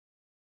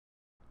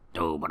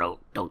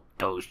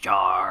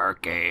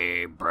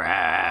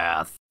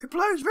SharkyBreath. He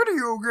plays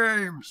video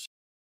games.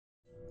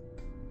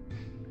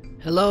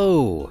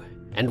 Hello,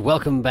 and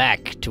welcome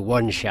back to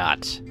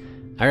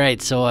OneShot.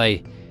 Alright, so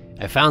I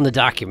found the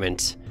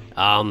document.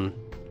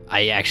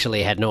 I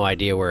actually had no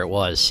idea where it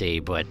was, see,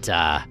 but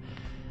I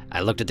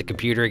looked at the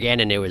computer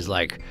again and it was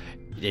like,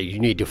 you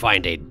need to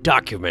find a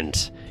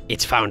document.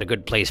 It's found a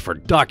good place for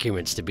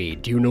documents to be.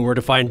 Do you know where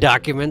to find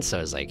documents? So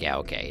I was like, yeah,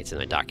 okay, it's in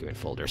the document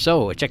folder.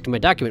 So I checked in my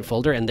document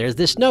folder and there's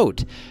this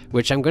note,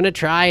 which I'm gonna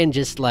try and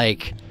just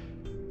like,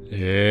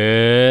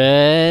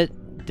 there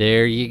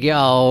you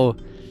go.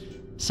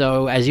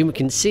 So as you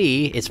can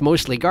see, it's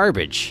mostly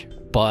garbage,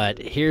 but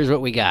here's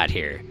what we got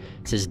here.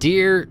 It says,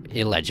 Dear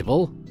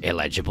illegible,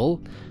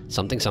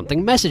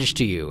 something message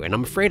to you, and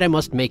I'm afraid I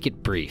must make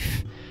it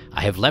brief.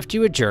 I have left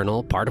you a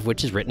journal, part of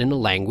which is written in a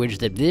language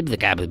that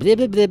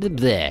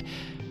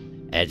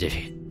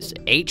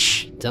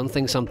H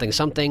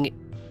something.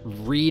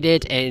 Read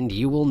it and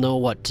you will know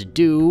what to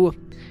do.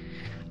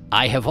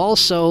 I have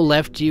also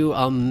left you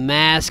a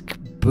mask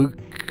book.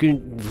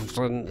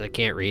 I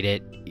can't read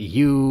it.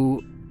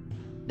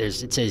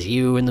 It says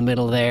you in the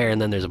middle there, and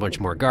then there's a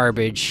bunch more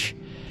garbage.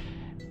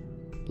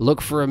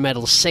 Look for a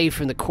metal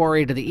safe in the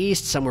quarry to the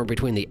east, somewhere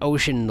between the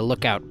ocean and the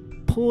lookout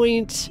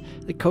point.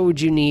 The code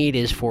you need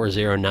is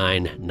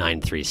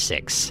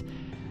 409936.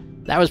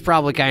 That was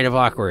probably kind of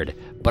awkward,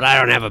 but I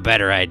don't have a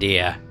better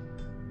idea.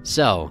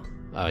 So,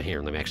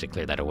 here, let me actually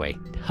clear that away.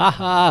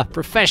 Haha,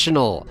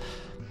 professional!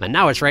 And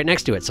now it's right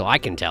next to it, so I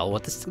can tell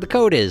what the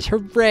code is.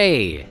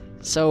 Hooray!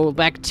 So,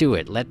 back to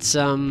it. Let's,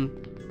 I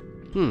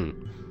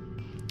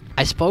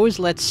suppose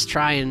let's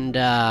try and,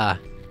 well,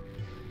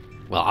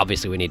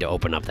 obviously we need to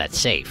open up that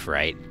safe,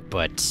 right?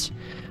 But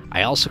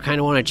I also kind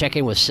of want to check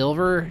in with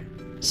Silver,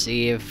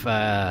 see if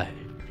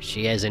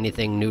she has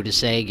anything new to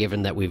say,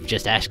 given that we've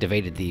just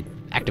activated the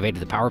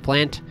power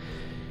plant.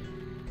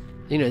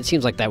 You know, it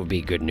seems like that would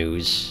be good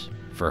news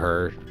for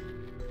her.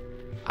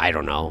 I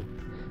don't know.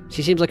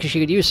 She seems like she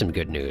could use some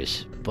good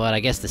news, but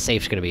I guess the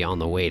safe's going to be on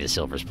the way to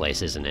Silver's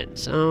place, isn't it?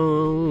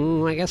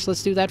 So I guess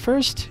let's do that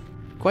first?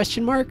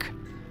 Question mark?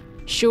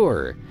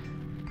 Sure.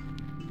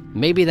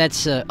 Maybe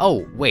that's,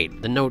 oh,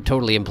 wait, the note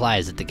totally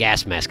implies that the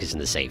gas mask is in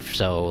the safe,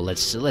 so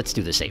let's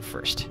do the safe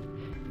first.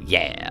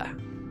 Yeah.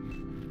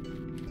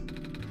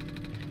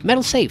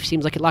 Metal safe,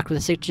 seems like it locked with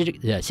a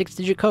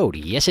six-digit code.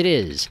 Yes, it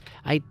is.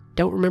 I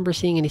don't remember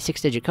seeing any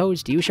six-digit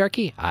codes. Do you,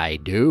 Sharky? I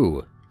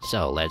do.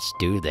 So let's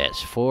do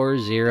this.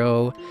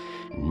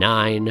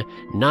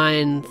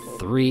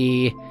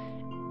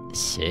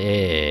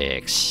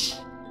 409936.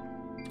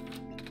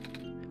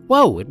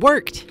 Whoa, it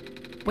worked!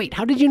 Wait,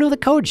 how did you know the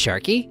code,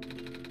 Sharky?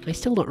 I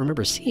still don't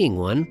remember seeing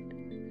one.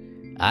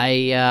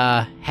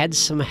 I, had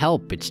some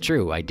help, it's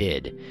true, I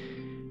did.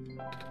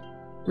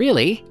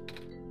 Really?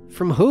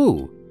 From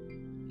who?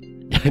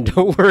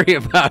 Don't worry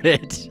about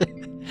it.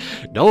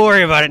 Don't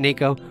worry about it,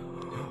 Niko.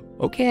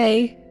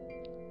 Okay.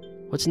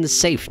 What's in the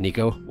safe,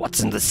 Niko? What's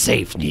in the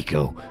safe,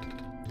 Niko?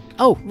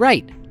 Oh,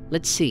 right.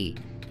 Let's see.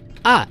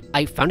 Ah,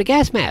 I found a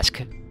gas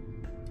mask.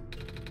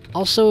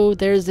 Also,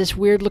 there's this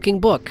weird-looking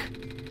book.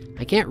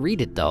 I can't read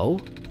it, though.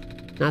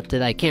 Not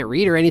that I can't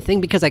read or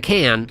anything, because I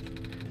can.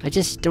 I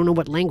just don't know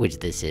what language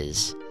this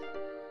is.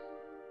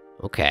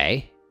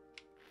 Okay.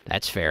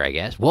 That's fair, I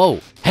guess. Whoa!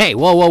 Hey!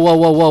 Whoa,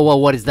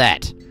 what is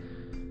that?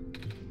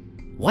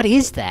 What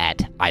is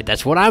that?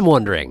 That's what I'm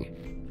wondering.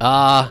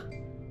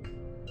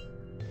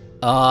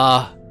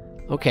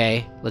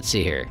 Okay. Let's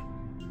see here.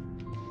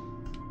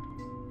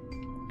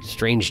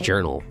 Strange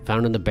journal.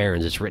 Found in the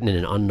Barrens. It's written in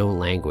an unknown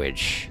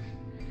language.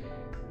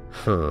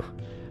 Huh.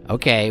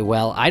 Okay,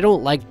 well, I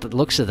don't like the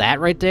looks of that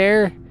right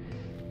there.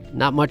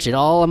 Not much at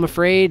all, I'm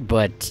afraid,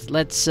 but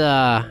let's, what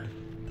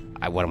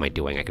am I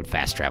doing? I could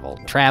fast travel.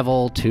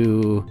 Travel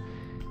to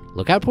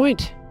Lookout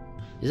Point?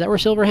 Is that where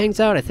Silver hangs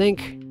out, I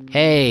think?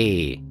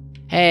 Hey!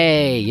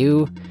 Hey,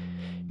 you!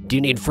 Do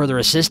you need further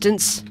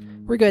assistance?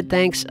 We're good,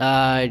 thanks.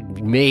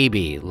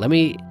 Maybe. Let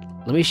me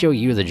show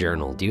you the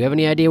journal. Do you have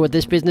any idea what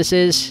this business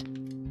is?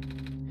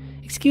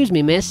 Excuse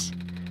me, miss.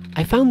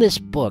 I found this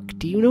book.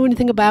 Do you know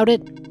anything about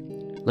it?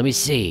 Let me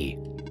see.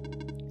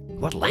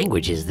 What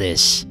language is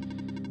this?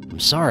 I'm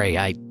sorry,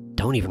 I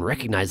don't even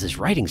recognize this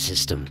writing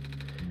system.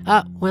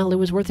 Well, it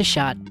was worth a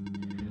shot.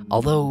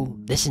 Although,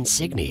 this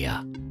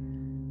insignia...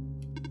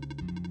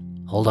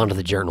 Hold on to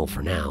the journal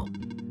for now.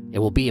 It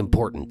will be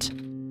important.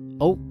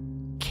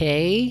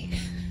 Okay.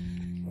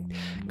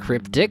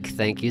 Cryptic,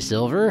 thank you,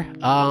 Silver.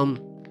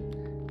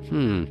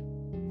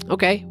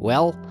 Okay,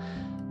 well,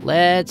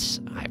 I'm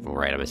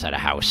right, I'm inside a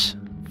house.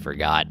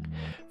 Forgot.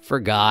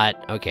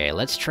 Okay,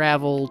 let's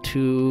travel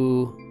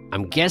to...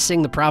 I'm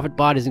guessing the Prophet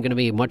Bot isn't going to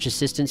be much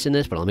assistance in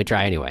this, but let me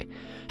try anyway.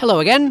 Hello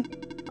again!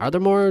 Are there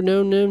more?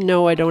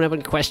 No, I don't have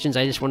any questions.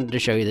 I just wanted to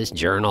show you this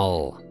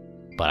journal.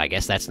 But I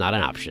guess that's not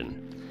an option.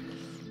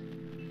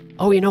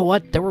 Oh, you know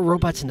what? There were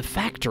robots in the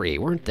factory,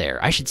 weren't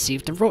there? I should see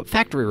if the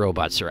factory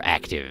robots are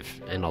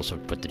active. And also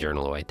put the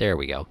journal away. There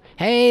we go.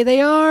 Hey, they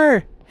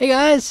are! Hey,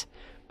 guys!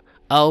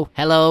 Oh,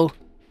 hello.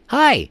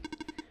 Hi!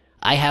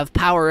 I have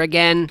power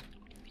again.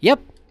 Yep.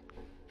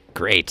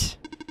 Great.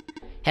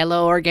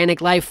 Hello,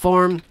 organic life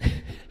form.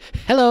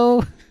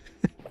 Hello.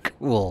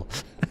 Cool.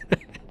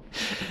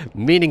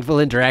 Meaningful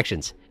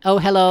interactions. Oh,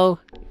 hello.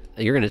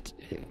 You're gonna...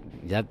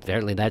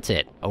 apparently that's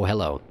it. Oh,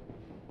 hello.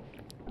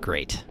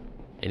 Great.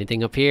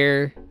 Anything up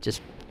here?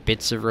 Just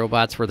bits of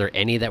robots. Were there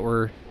any that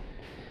were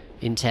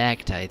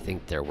intact? I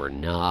think there were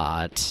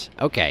not.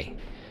 Okay.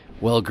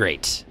 Well,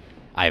 great.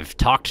 I've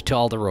talked to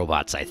all the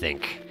robots, I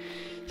think.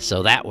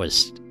 So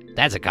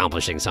that's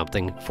accomplishing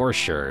something, for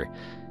sure.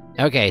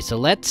 Okay, so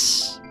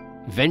let's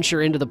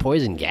venture into the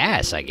poison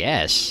gas, I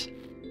guess.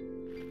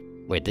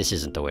 Wait, this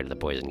isn't the way to the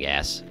poison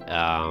gas.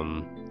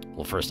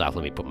 Well, first off,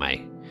 let me put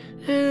my...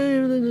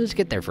 let's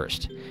get there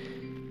first.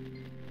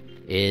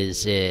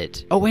 Is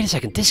it... Oh, wait a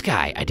second, this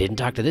guy! I didn't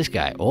talk to this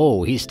guy.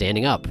 Oh, he's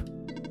standing up.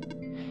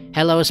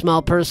 Hello,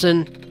 small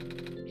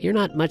person. You're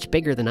not much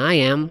bigger than I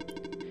am.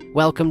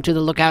 Welcome to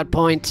the lookout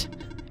point.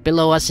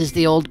 Below us is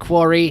the old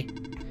quarry.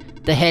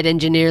 The head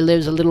engineer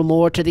lives a little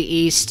more to the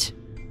east.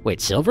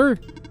 Wait, Silver?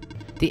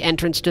 The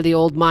entrance to the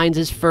old mines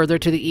is further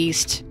to the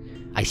east.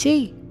 I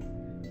see.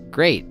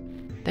 Great.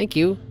 Thank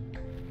you.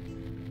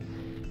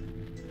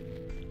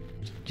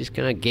 Just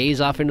gonna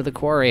gaze off into the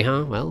quarry,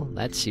 huh? Well,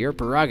 that's your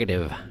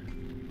prerogative,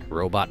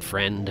 robot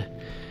friend.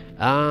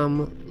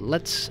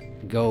 Let's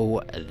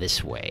go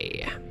this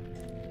way.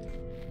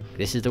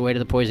 This is the way to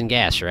the poison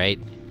gas, right?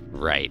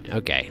 Right.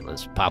 Okay,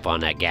 let's pop on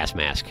that gas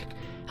mask.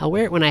 I'll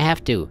wear it when I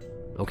have to.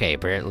 Okay,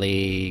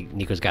 apparently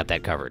Niko's got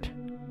that covered.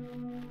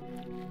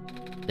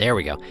 There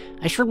we go.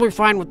 I sure look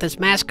fine with this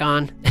mask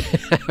on.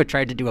 I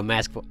tried to do a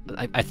mask...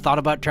 I thought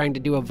about trying to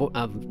do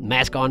a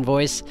mask-on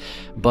voice,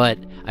 but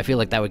I feel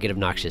like that would get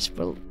obnoxious.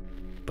 But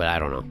I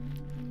don't know.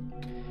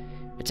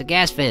 It's a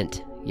gas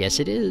vent. Yes,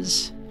 it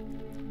is.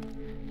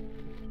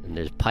 And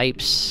there's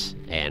pipes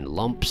and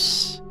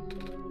lumps.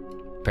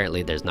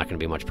 Apparently there's not going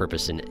to be much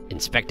purpose in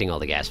inspecting all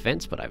the gas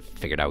vents, but I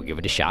figured I would give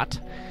it a shot.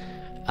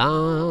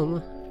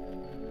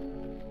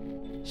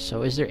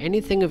 So is there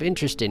anything of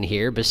interest in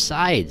here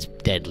besides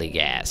deadly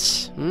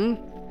gas?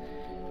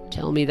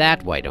 Tell me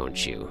that, why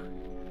don't you?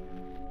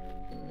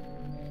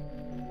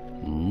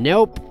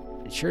 Nope.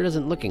 It sure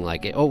doesn't looking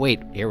like it. Oh, wait.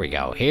 Here we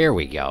go. Here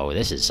we go.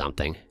 This is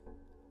something.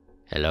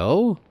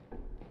 Hello?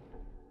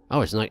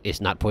 Oh,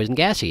 it's not poison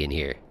gassy in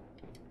here.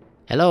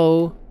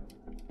 Hello?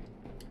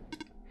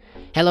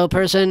 Hello,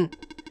 person.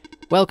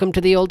 Welcome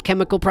to the old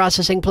chemical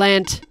processing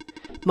plant.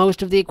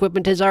 Most of the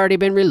equipment has already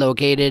been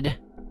relocated.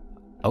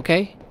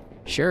 Okay.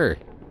 Sure.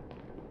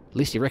 At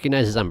least he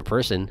recognizes I'm a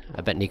person.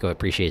 I bet Niko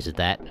appreciates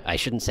that. I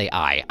shouldn't say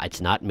I.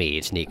 It's not me,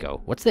 it's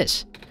Niko. What's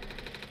this?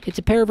 It's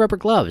a pair of rubber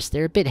gloves.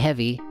 They're a bit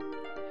heavy.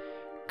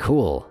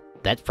 Cool.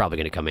 That's probably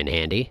going to come in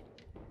handy.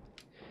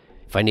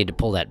 If I need to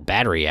pull that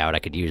battery out, I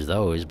could use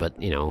those,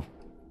 but, you know,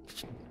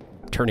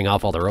 turning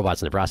off all the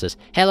robots in the process.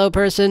 Hello,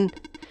 person.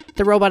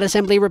 The robot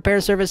assembly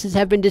repair services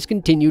have been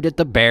discontinued at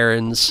the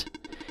Barrens.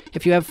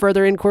 If you have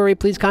further inquiry,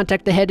 please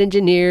contact the head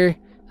engineer.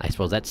 I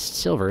suppose that's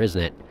Silver,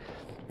 isn't it?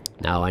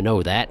 Now I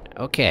know that.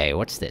 Okay,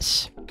 what's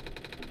this?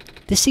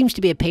 This seems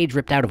to be a page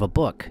ripped out of a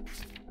book.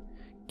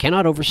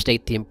 Cannot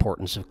overstate the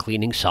importance of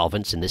cleaning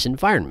solvents in this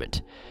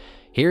environment.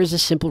 Here is a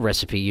simple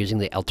recipe using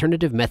the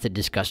alternative method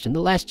discussed in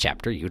the last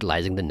chapter,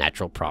 utilizing the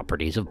natural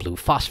properties of blue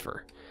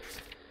phosphor.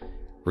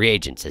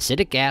 Reagents: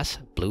 acidic gas,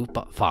 blue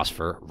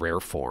phosphor,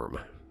 rare form.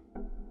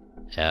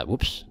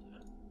 Whoops.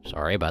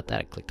 Sorry about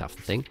that, I clicked off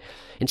the thing.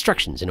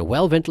 Instructions: in a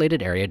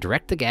well-ventilated area,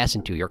 direct the gas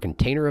into your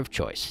container of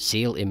choice.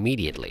 Seal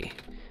immediately.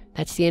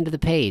 That's the end of the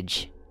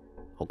page.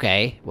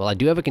 Okay, well, I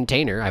do have a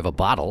container. I have a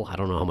bottle. I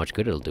don't know how much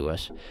good it'll do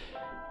us.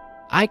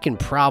 I can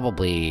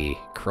probably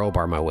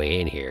crowbar my way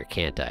in here,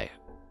 can't I?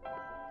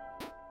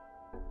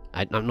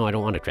 No, I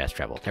don't want to fast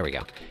travel. There we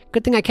go.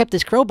 Good thing I kept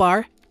this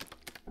crowbar.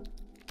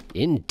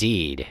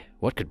 Indeed.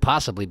 What could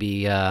possibly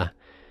be,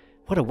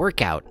 what a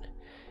workout.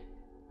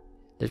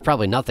 There's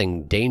probably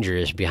nothing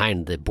dangerous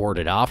behind the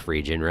boarded off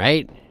region,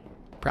 right?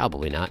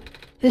 Probably not.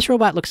 This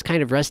robot looks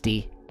kind of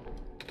rusty.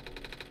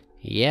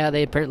 Yeah,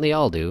 they apparently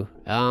all do.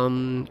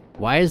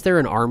 Why is there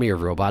an army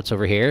of robots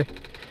over here?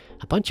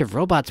 A bunch of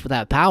robots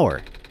without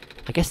power.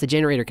 I guess the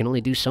generator can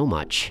only do so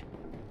much.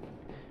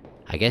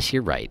 I guess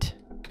you're right.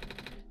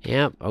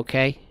 Yep,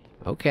 okay.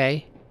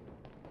 Okay.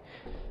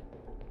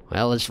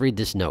 Well, let's read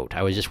this note.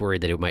 I was just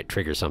worried that it might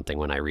trigger something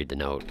when I read the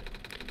note.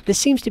 This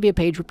seems to be a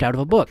page ripped out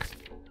of a book.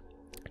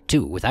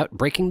 2. Without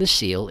breaking the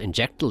seal,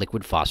 inject the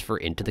liquid phosphor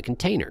into the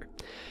container.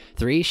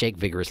 3. Shake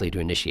vigorously to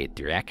initiate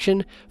the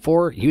reaction.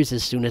 4. Use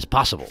as soon as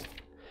possible.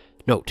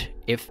 Note: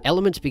 if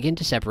elements begin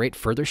to separate,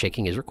 further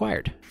shaking is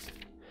required.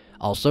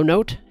 Also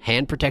note: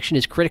 hand protection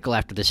is critical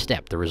after this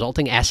step. The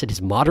resulting acid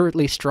is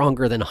moderately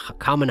stronger than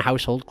common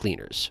household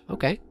cleaners.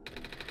 Okay.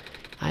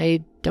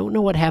 I don't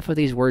know what half of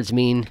these words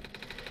mean.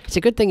 It's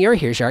a good thing you're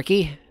here,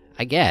 Sharky.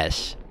 I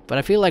guess. But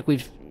I feel like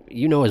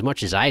you know as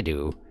much as I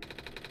do.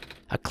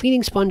 A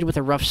cleaning sponge with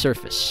a rough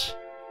surface.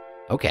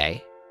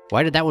 Okay.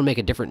 Why did that one make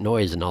a different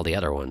noise than all the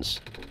other ones?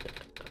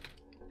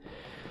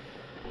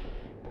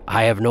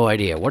 I have no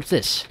idea. What's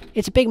this?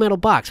 It's a big metal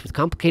box with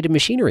complicated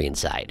machinery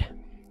inside.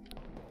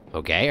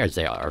 Okay, are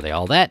they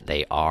all that?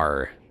 They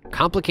are.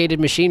 Complicated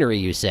machinery,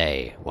 you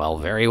say? Well,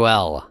 very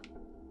well.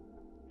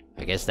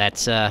 I guess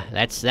that's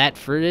that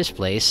for this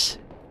place.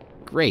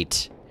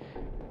 Great.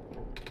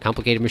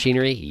 Complicated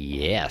machinery?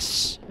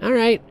 Yes.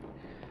 Alright.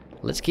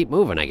 Let's keep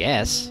moving, I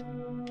guess.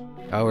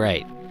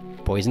 Alright.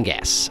 Poison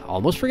gas.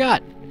 Almost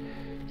forgot.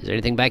 Is there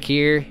anything back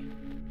here?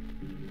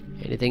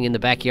 Anything in the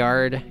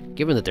backyard?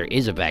 Given that there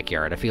is a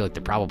backyard, I feel like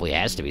there probably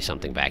has to be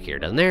something back here,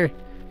 doesn't there?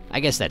 I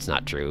guess that's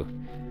not true.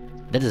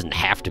 That doesn't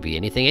have to be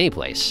anything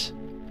anyplace.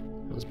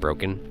 That was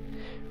broken.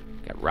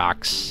 Got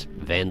rocks,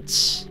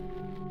 vents,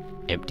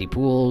 empty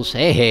pools.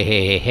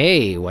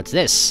 Hey, what's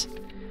this?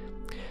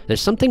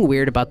 There's something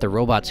weird about the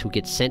robots who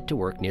get sent to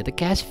work near the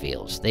gas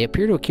fields. They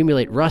appear to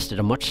accumulate rust at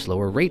a much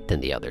slower rate than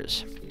the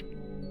others.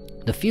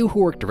 The few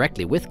who work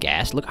directly with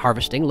gas look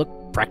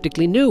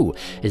practically new.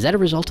 Is that a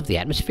result of the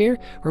atmosphere,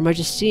 or am I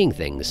just seeing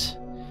things?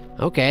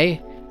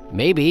 Okay,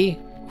 maybe.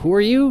 Who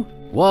are you?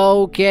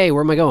 Whoa, okay,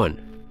 where am I going?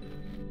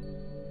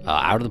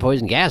 Out of the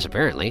poison gas,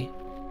 apparently.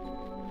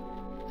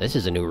 This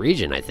is a new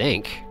region, I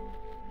think.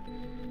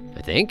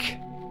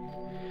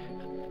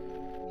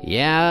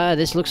 Yeah,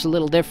 this looks a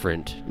little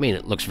different. I mean,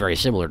 it looks very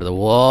similar to the...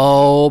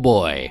 Whoa,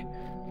 boy.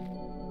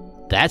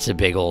 That's a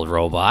big old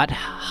robot.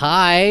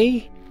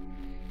 Hi.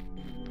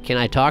 Can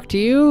I talk to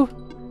you?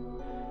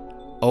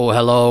 Oh,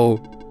 hello.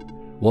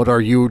 What are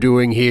you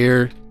doing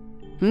here?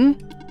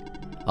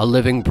 A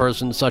living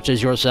person such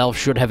as yourself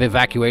should have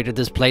evacuated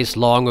this place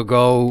long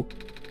ago.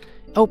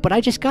 Oh, but I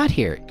just got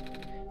here.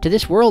 To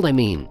this world, I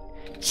mean.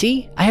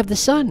 See, I have the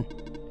sun.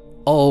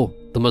 Oh,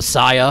 the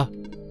Messiah?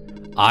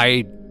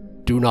 I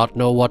do not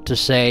know what to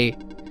say.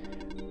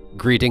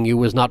 Greeting you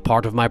was not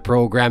part of my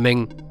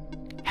programming.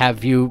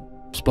 Have you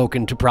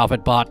spoken to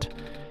ProphetBot?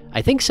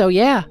 I think so,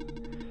 yeah.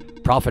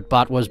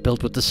 ProphetBot was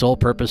built with the sole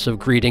purpose of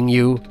greeting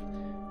you.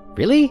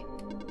 Really?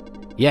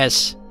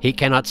 Yes, he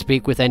cannot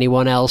speak with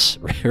anyone else.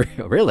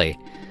 Really?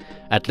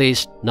 At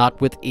least, not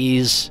with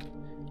ease.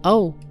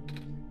 Oh,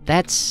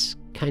 that's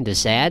kinda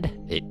sad.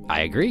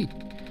 I agree.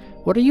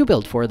 What are you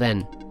built for,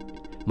 then?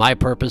 My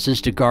purpose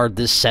is to guard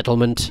this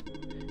settlement.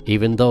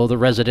 Even though the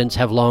residents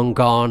have long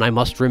gone, I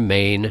must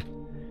remain.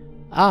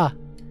 Ah.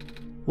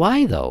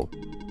 Why, though?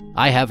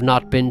 I have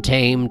not been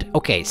tamed.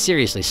 Okay,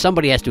 seriously,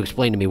 somebody has to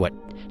explain to me what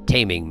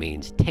taming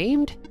means.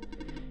 Tamed?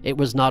 It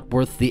was not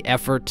worth the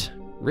effort.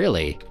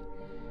 Really?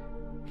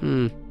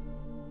 I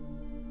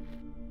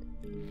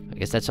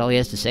guess that's all he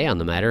has to say on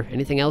the matter.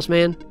 Anything else,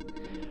 man?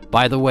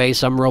 By the way,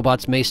 some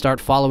robots may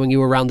start following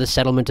you around the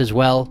settlement as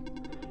well.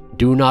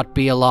 Do not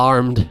be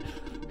alarmed.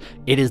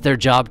 It is their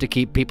job to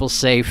keep people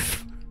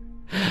safe.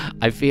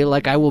 I feel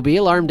like I will be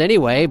alarmed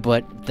anyway,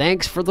 but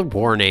thanks for the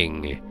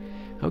warning.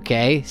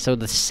 Okay, so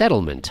the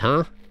settlement,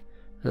 huh?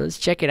 Let's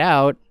check it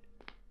out.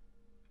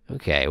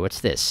 Okay,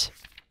 what's this?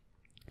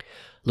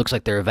 Looks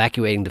like they're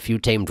evacuating the few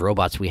tamed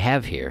robots we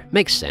have here.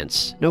 Makes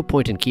sense. No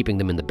point in keeping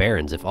them in the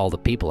Barrens if all the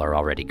people are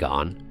already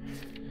gone.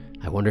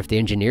 I wonder if the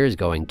engineer is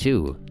going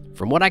too.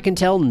 From what I can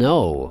tell,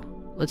 no.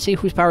 Let's see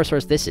whose power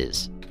source this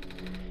is.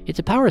 It's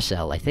a power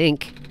cell, I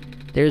think.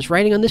 There's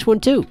writing on this one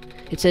too.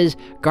 It says,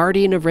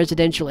 Guardian of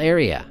Residential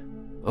Area.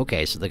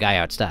 Okay, so the guy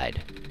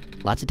outside.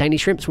 Lots of tiny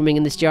shrimp swimming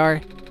in this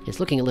jar. It's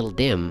looking a little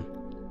dim.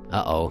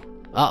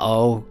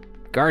 Uh-oh.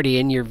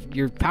 Guardian,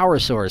 your power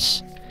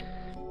source.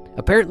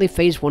 Apparently,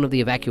 phase 1 of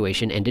the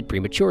evacuation ended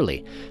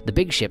prematurely. The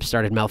big ship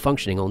started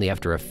malfunctioning only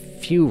after a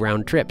few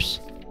round trips.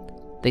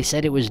 They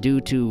said it was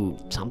due to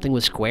something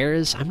with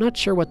squares. I'm not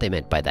sure what they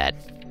meant by that.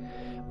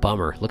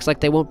 Bummer. Looks like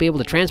they won't be able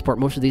to transport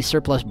most of these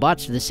surplus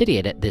bots to the city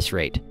at this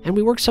rate. And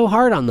we worked so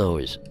hard on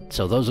those.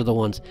 So those are the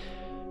ones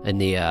in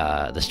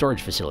the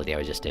storage facility I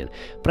was just in.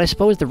 But I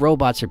suppose the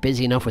robots are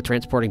busy enough with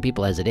transporting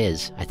people as it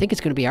is. I think it's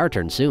going to be our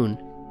turn soon.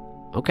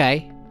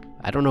 Okay.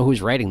 I don't know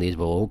who's writing these,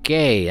 but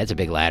okay. That's a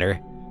big ladder.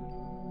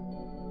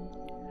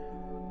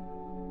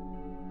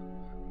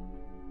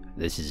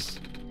 This is...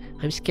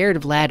 I'm scared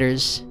of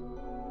ladders.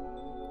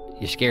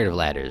 You're scared of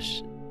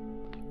ladders.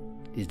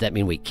 Does that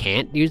mean we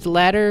can't use the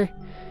ladder?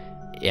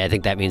 Yeah, I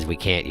think that means we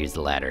can't use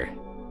the ladder.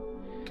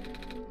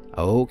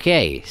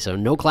 Okay, so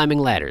no climbing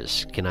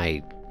ladders. Can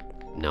I...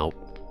 Nope.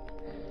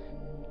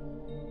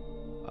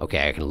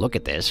 Okay, I can look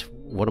at this.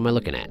 What am I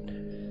looking at?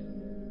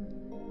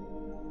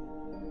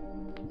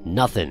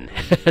 Nothing.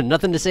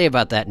 Nothing to say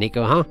about that,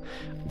 Niko, huh?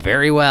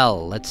 Very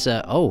well. Let's,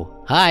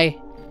 oh, hi.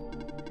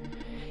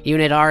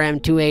 Unit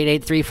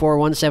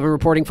RM28834117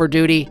 reporting for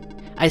duty.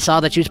 I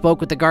saw that you spoke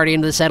with the Guardian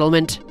of the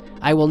settlement.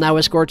 I will now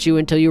escort you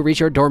until you reach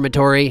your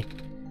dormitory.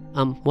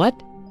 What?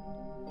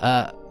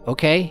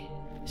 Okay.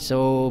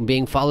 So,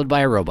 being followed by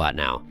a robot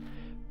now.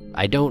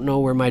 I don't know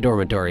where my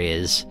dormitory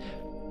is.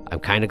 I'm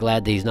kinda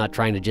glad that he's not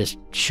trying to just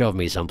shove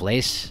me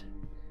someplace.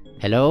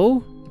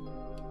 Hello?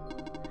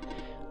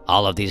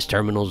 All of these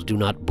terminals do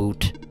not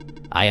boot.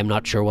 I am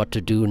not sure what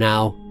to do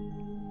now.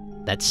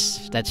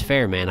 That's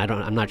fair, man.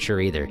 I'm not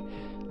sure either.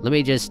 Let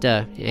me just,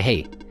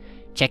 hey.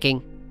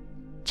 Checking.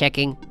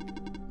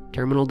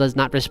 Terminal does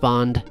not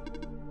respond.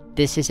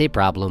 This is a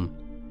problem.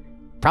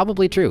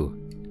 Probably true.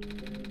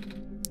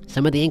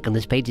 Some of the ink on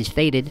this page is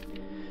faded.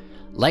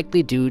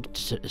 likely due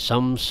to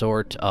some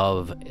sort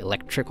of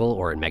electrical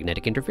or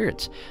magnetic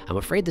interference. I'm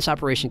afraid this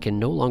operation can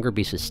no longer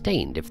be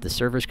sustained if the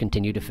servers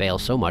continue to fail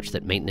so much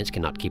that maintenance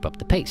cannot keep up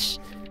the pace.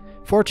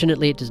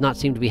 Fortunately, it does not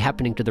seem to be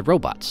happening to the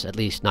robots, at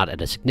least not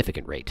at a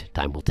significant rate.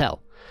 Time will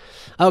tell.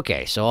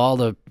 Okay, so all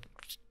the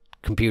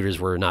computers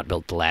were not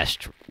built to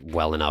last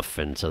well enough,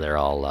 and so they're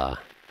all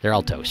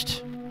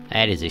toast.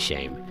 That is a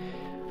shame.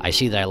 I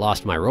see that I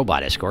lost my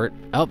robot escort.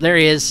 Oh, there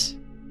he is!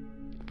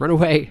 Run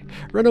away!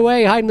 Run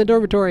away! Hide in the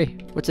dormitory!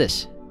 What's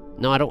this?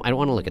 No, I don't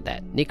want to look at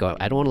that. Niko,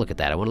 I don't want to look at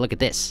that. I want to look at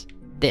this.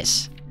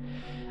 This.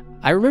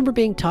 I remember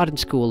being taught in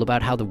school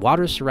about how the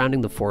waters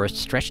surrounding the forest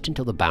stretched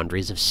until the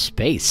boundaries of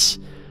space.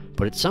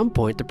 But at some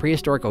point, the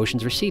prehistoric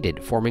oceans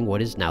receded, forming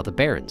what is now the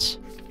Barrens.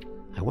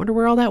 I wonder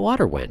where all that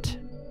water went.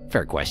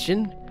 Fair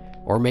question.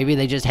 Or maybe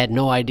they just had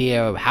no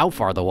idea of how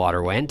far the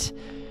water went,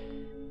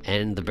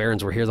 and the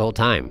Barrens were here the whole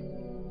time.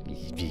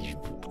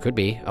 Could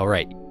be. Oh,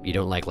 right. You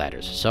don't like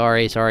ladders.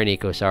 Sorry,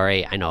 Niko,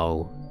 sorry. I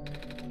know.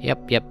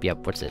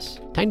 Yep. What's this?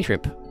 Tiny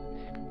shrimp.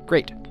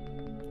 Great.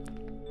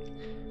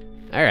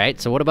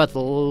 Alright, so what about the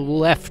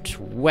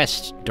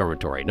left-west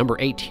dormitory? Number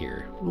 8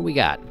 here. What do we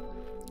got?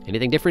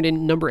 Anything different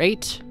in number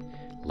 8?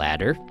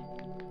 Ladder.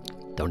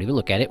 Don't even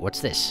look at it.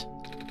 What's this?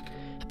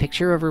 A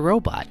picture of a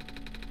robot.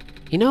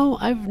 You know,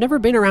 I've never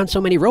been around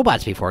so many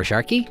robots before,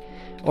 Sharky.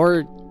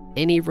 Or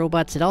any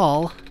robots at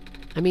all.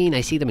 I mean,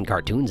 I see them in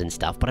cartoons and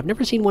stuff, but I've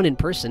never seen one in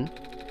person.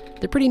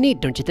 They're pretty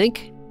neat, don't you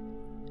think?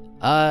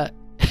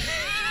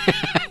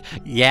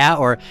 Yeah,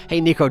 or,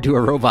 hey, Niko, do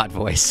a robot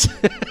voice.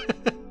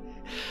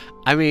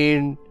 I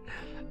mean,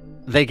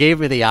 they gave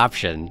me the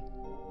option,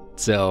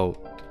 so...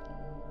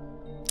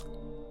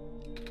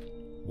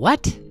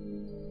 What?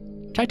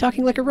 Try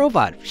talking like a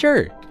robot,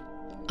 sure.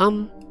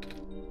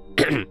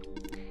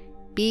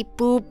 Beep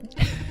boop.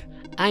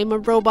 I'm a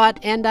robot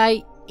and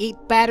I eat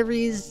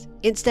batteries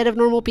instead of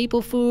normal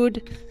people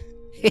food.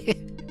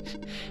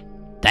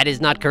 That is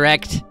not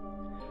correct.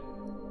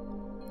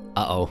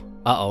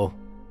 Uh-oh.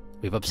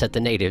 We've upset the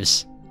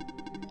natives.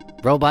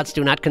 Robots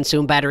do not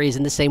consume batteries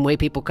in the same way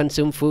people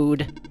consume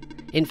food.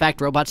 In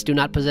fact, robots do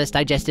not possess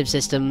digestive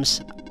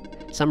systems.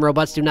 Some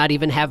robots do not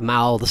even have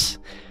mouths.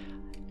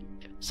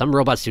 Some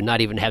robots do not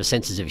even have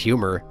senses of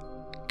humor.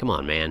 Come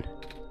on, man.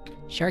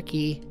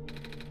 Sharky,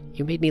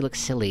 you made me look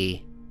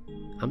silly.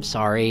 I'm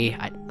sorry.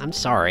 I'm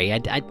sorry.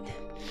 I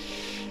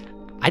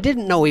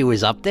didn't know he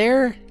was up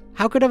there.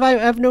 How could I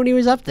have known he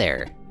was up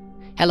there?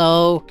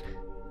 Hello?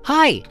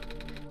 Hi!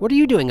 What are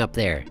you doing up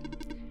there?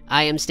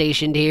 I am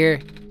stationed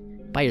here.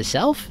 By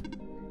yourself?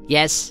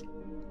 Yes.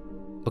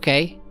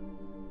 Okay.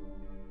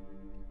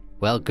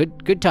 Well,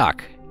 good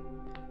talk.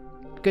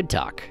 Good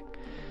talk.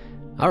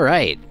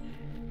 Alright.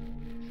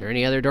 Is there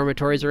any other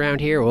dormitories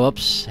around here?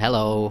 Whoops.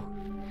 Hello.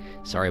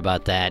 Sorry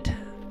about that.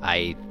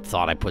 I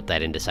thought I put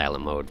that into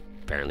silent mode.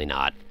 Apparently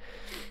not.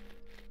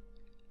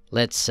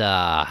 Let's,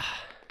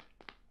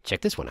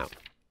 check this one out.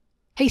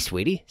 Hey,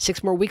 sweetie.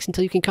 6 more weeks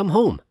until you can come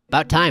home.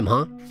 About time,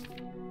 huh?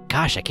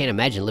 Gosh, I can't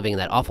imagine living in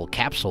that awful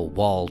capsule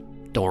wall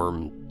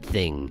dorm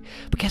thing.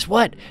 But guess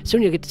what?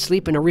 Soon you'll get to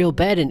sleep in a real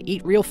bed and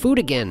eat real food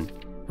again.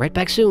 Right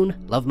back soon.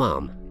 Love,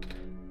 Mom.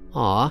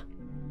 Aw.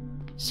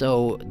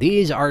 So,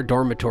 these are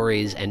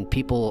dormitories and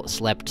people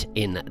slept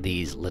in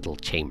these little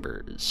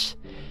chambers.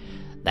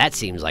 That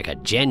seems like a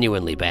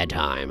genuinely bad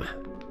time.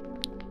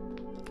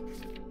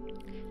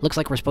 Looks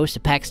like we're supposed to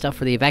pack stuff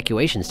for the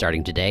evacuation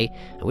starting today.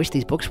 I wish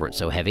these books weren't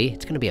so heavy.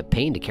 It's going to be a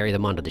pain to carry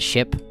them onto the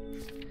ship.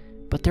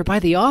 But they're by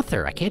the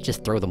author. I can't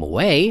just throw them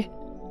away.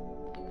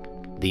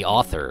 The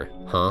author,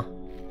 huh?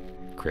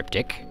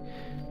 Cryptic.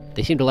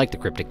 They seem to like the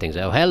cryptic things.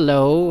 Oh,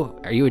 hello.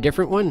 Are you a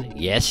different one?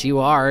 Yes, you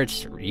are.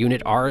 It's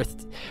Unit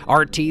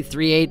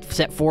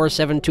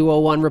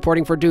RT-38-47201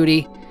 reporting for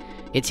duty.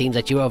 It seems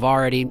that you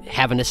already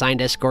have an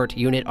assigned escort,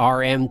 Unit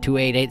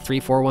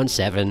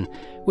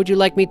RM-288-3417. Would you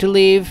like me to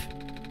leave?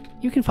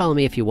 You can follow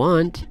me if you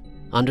want.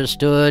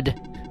 Understood.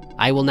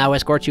 I will now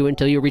escort you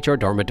until you reach your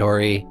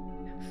dormitory.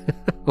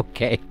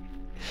 Okay.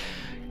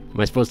 Am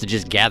I supposed to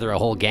just gather a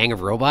whole gang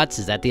of robots?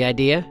 Is that the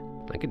idea?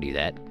 I could do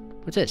that.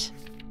 What's this?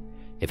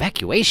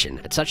 Evacuation?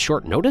 At such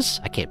short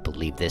notice? I can't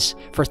believe this.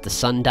 First the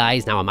sun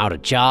dies, now I'm out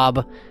of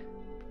job.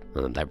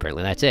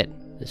 Apparently that's it.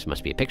 This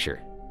must be a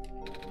picture.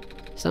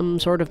 Some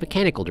sort of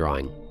mechanical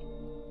drawing.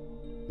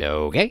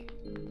 Okay.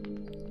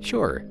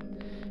 Sure.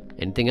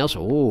 Anything else?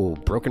 Oh,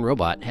 broken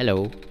robot.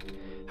 Hello.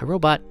 A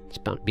robot. It's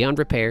beyond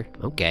repair.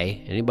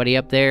 Okay. Anybody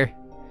up there?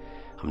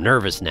 I'm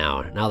nervous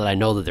now. Now that I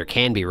know that there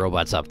can be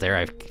robots up there,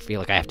 I feel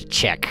like I have to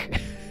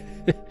check.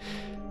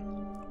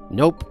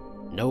 Nope.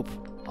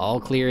 All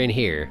clear in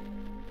here.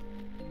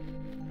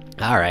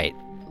 Alright.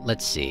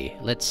 Let's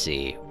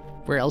see.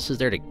 Where else is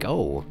there to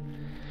go?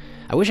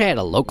 I wish I had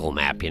a local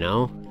map, you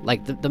know?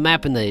 Like, the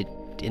map in the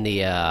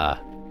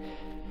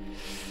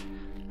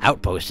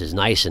outpost is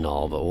nice and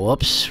all, but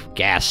whoops.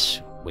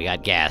 Gas. We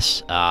got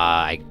gas.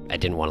 I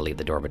didn't want to leave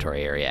the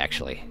dormitory area,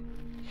 actually.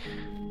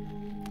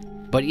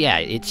 But yeah,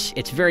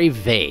 it's very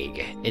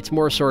vague. It's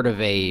more sort of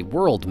a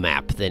world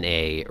map than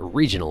a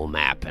regional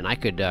map, and I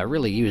could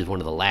really use one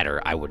of the latter,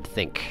 I would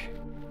think.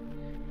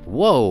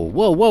 Whoa,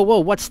 whoa, whoa, whoa,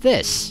 what's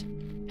this?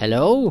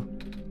 Hello?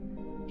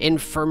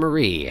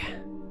 Infirmary.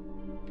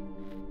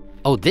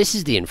 Oh, this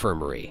is the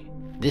infirmary.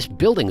 This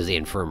building's the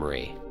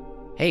infirmary.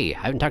 Hey, I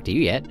haven't talked to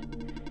you yet.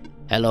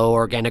 Hello,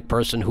 organic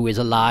person who is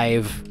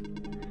alive.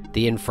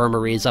 The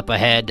infirmary is up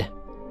ahead.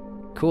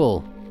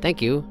 Cool,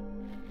 thank you.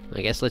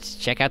 I guess let's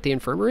check out the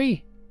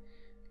infirmary?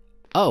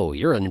 Oh,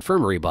 you're an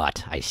infirmary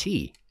bot, I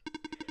see.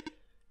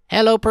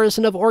 Hello,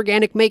 person of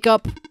organic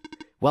makeup.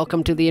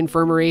 Welcome to the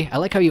infirmary. I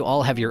like how you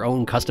all have your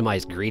own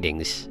customized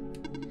greetings.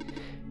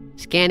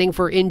 Scanning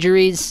for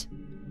injuries.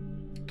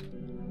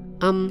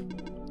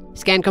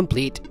 Scan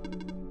complete.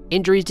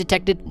 Injuries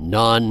detected?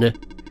 None.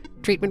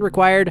 Treatment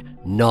required?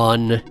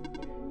 None.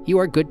 You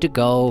are good to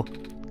go.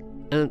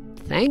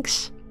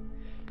 Thanks?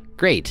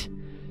 Great.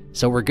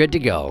 So we're good to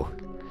go.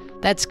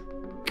 That's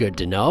good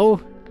to know.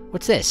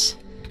 What's this?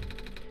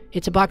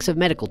 It's a box of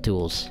medical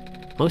tools.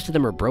 Most of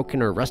them are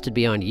broken or rusted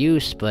beyond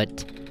use,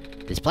 but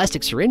this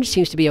plastic syringe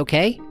seems to be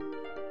okay.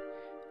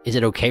 Is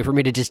it okay for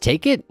me to just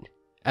take it?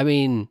 I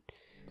mean,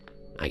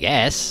 I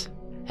guess.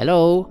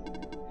 Hello?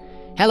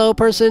 Hello,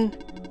 person?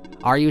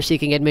 Are you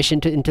seeking admission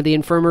into the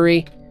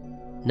infirmary?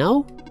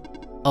 No?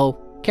 Oh,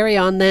 carry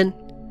on then.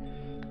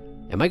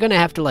 Am I gonna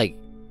have to, like,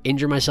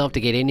 injure myself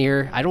to get in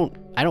here? I don't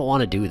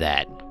want to do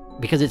that.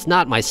 Because it's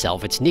not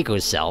myself, it's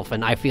Niko's self,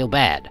 and I feel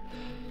bad.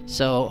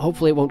 So,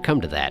 hopefully it won't come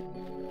to that.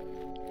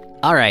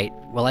 Alright,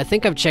 well I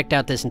think I've checked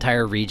out this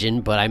entire region,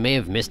 but I may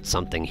have missed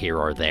something here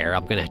or there.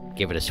 I'm gonna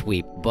give it a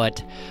sweep,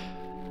 but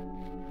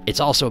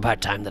it's also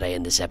about time that I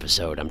end this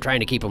episode. I'm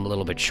trying to keep them a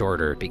little bit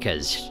shorter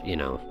because, you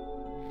know,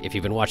 if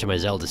you've been watching my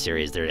Zelda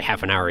series, they're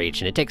half an hour each,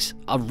 and it takes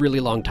a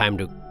really long time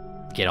to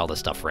get all the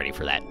stuff ready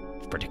for that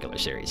particular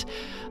series.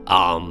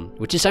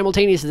 Which is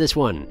simultaneous to this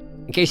one.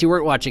 In case you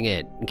weren't watching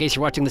it, in case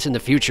you're watching this in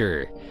the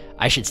future,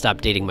 I should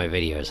stop dating my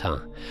videos, huh?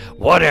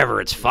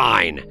 Whatever, it's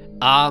fine.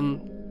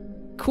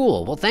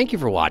 Cool, well thank you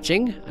for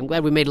watching. I'm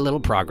glad we made a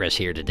little progress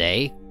here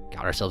today.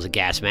 Got ourselves a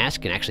gas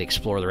mask and actually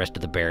explore the rest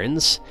of the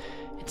Barrens.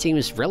 It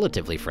seems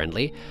relatively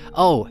friendly.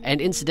 Oh, and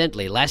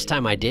incidentally, last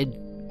time I did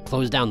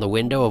close down the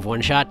window of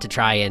OneShot to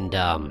try and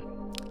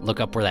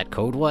look up where that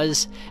code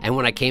was, and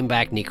when I came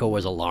back, Niko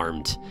was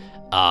alarmed.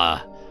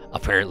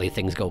 Apparently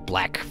things go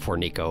black for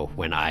Niko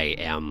when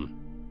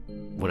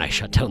I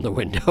shut down the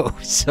window.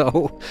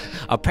 So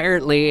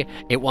apparently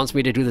it wants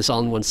me to do this all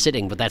in one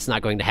sitting, but that's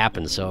not going to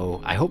happen.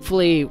 So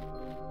hopefully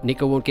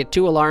Niko won't get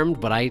too alarmed,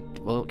 but I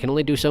can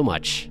only do so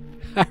much.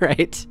 All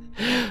right.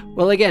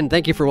 Well, again,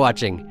 thank you for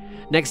watching.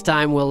 Next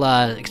time we'll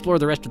explore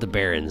the rest of the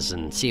Barrens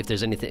and see if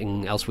there's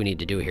anything else we need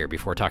to do here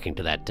before talking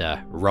to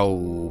that row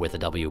with a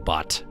W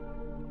bot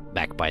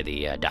back by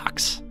the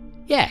docks.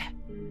 Yeah.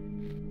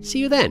 See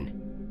you then.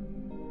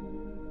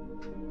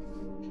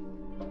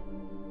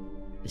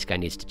 This guy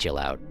needs to chill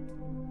out.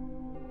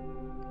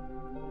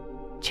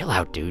 Chill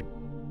out, dude.